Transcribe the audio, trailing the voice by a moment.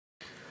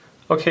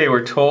Okay,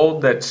 we're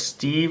told that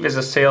Steve is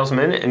a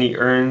salesman and he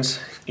earns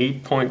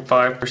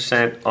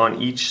 8.5% on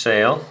each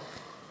sale.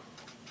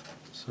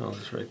 So I'll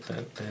just write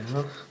that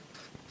down.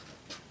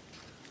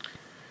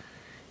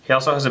 He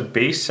also has a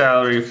base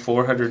salary of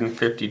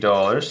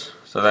 $450.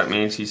 So that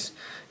means he's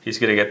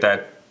gonna get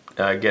that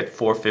get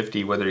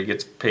 $450 whether he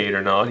gets paid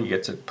or not. He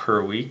gets it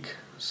per week.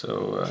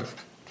 So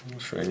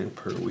let's write in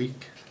per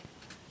week.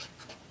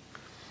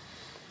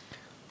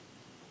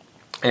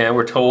 And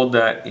we're told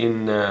that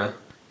in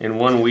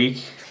 1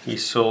 week he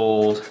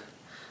sold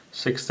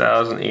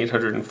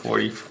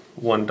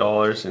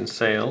 $6,841 in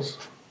sales,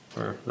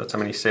 or that's how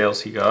many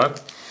sales he got.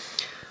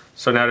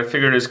 So now to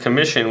figure out his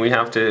commission, we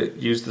have to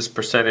use this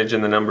percentage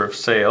in the number of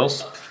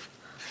sales.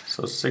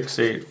 So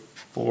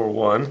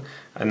 6841,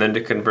 and then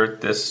to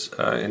convert this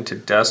into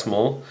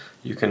decimal,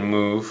 you can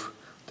move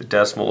the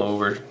decimal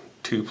over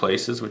 2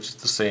 places, which is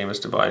the same as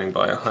dividing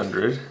by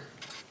 100.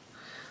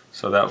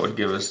 So that would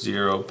give us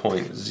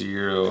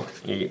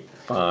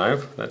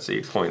 0.085, that's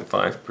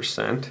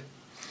 8.5%.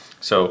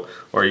 So,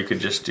 or you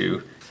could just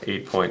do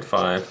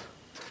 8.5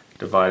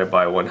 divided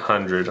by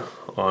 100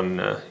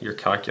 on your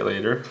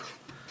calculator,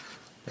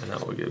 and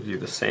that will give you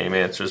the same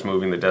answer as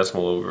moving the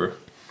decimal over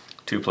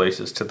 2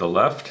 places to the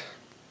left.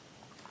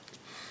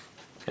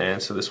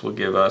 And so this will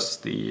give us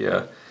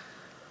the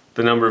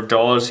number of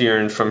dollars he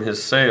earned from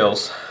his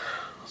sales.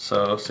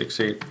 So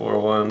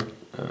 6841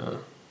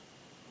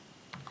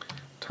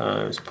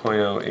 times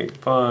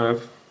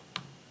 0.085,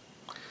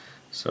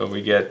 so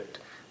we get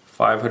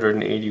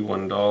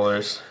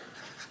 $581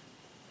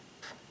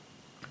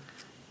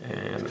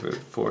 and about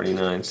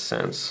 49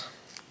 cents.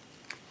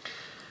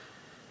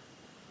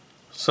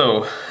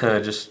 So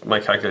just my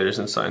calculator's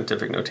in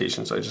scientific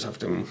notation, so I just have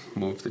to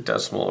move the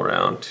decimal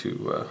around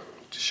to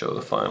show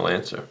the final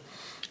answer.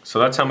 So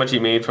that's how much he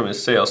made from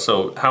his sales.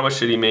 So how much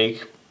did he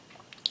make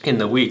in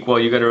the week? Well,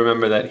 you got to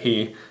remember that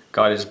he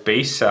got his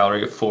base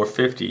salary of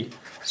 $450.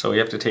 So we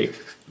have to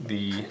take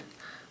the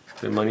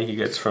money he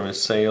gets from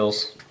his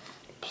sales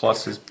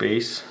plus his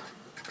base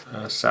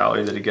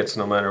salary that he gets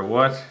no matter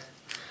what,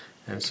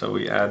 and so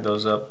we add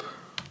those up,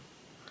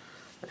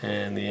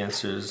 and the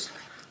answer is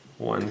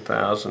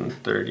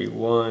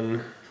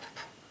 1,031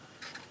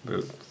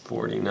 about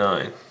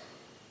 49.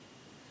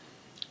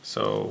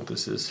 So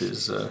this is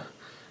his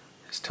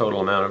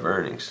total amount of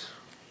earnings.